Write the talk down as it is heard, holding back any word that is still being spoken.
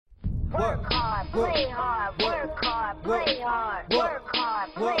work hard, play hard, work hard, play hard, work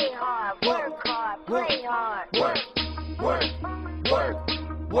hard, play hard, work hard, play hard, work, work, work,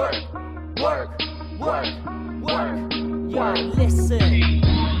 work, work, work, work. Yo, listen.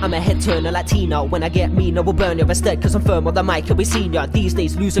 I'm a head turner like Tina. When I get mean, I will burn you instead. Cause I'm firm on the mic and we senior. These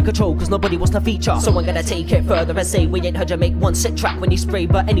days losing control cause nobody wants to feature. So I'm gonna take it further and say we ain't heard you make one sick track when you spray.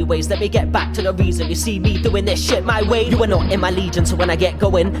 But anyways, let me get back to the reason you see me doing this shit my way. You are not in my legion, so when I get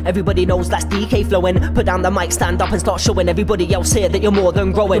going, everybody knows that's DK flowing. Put down the mic, stand up and start showing everybody else here that you're more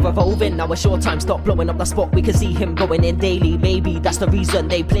than growing. We're evolving, now a short time, stop blowing up the spot. We can see him going in daily. Maybe that's the reason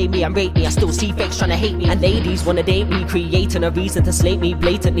they play me and rate me. I still see fakes trying to hate me. And ladies wanna date me, creating a reason to slate me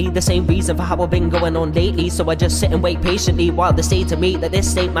blatantly. The same reason for how I've been going on lately. So I just sit and wait patiently while they say to me that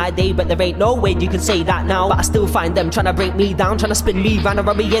this ain't my day. But there ain't no way you can say that now. But I still find them trying to break me down, trying to spin me round and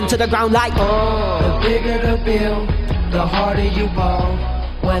run me into the ground like the bigger the bill, the harder you ball.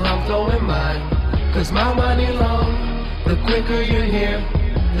 When I'm throwing mine, cause my money long. The quicker you're here,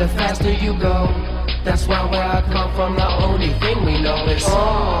 the faster you go. That's why where I come from, the only thing we know is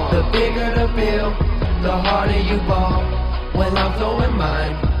the bigger the bill, the harder you ball. When I'm throwing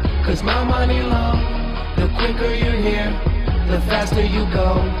mine, cause my money long. The quicker you're here, the faster you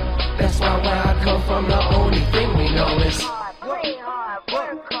go. That's why where I come from, the only thing we know is play hard,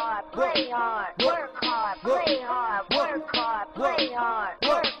 work hard, play hard, work hard, play hard, work hard, play hard,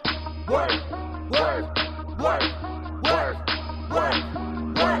 work, work, work, work, work, work,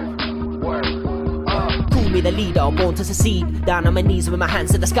 work, work. Call me the leader, born to succeed. Down on my knees with my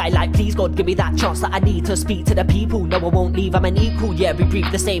hands to the sky like please God, give me that chance that I need to speak to the people. No, I won't leave, I'm an equal. Yeah, we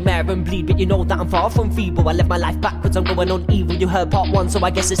breathe the same air and bleed, but you know that I'm far from feeble. I live my life backwards, I'm going on evil. You heard part 1, so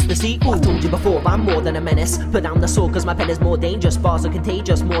I guess it's the sequel. I told you before, I'm more than a menace. Put down the sword cause my pen is more dangerous. Bars are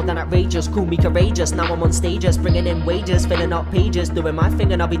contagious, more than outrageous. Call me courageous, now I'm on stages, bringing in wages, filling up pages, doing my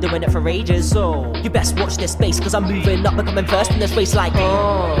thing and I'll be doing it for ages. So you best watch this space cause I'm moving up, becoming first in this race like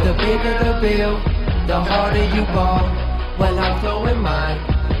the bigger the bill, the harder you ball. Well, I'm throwing mine,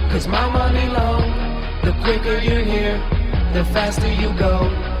 cause my money long. The quicker you're here, the faster you go.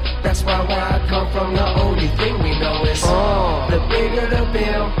 That's why where I come from, the only thing we know is the bigger the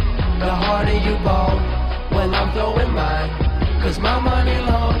bill, the harder you ball. Well, I'm throwing mine, cause my money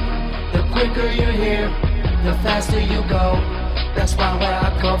long. The quicker you're here, the faster you go. That's why where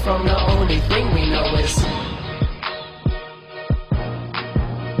I come from, the only thing we know is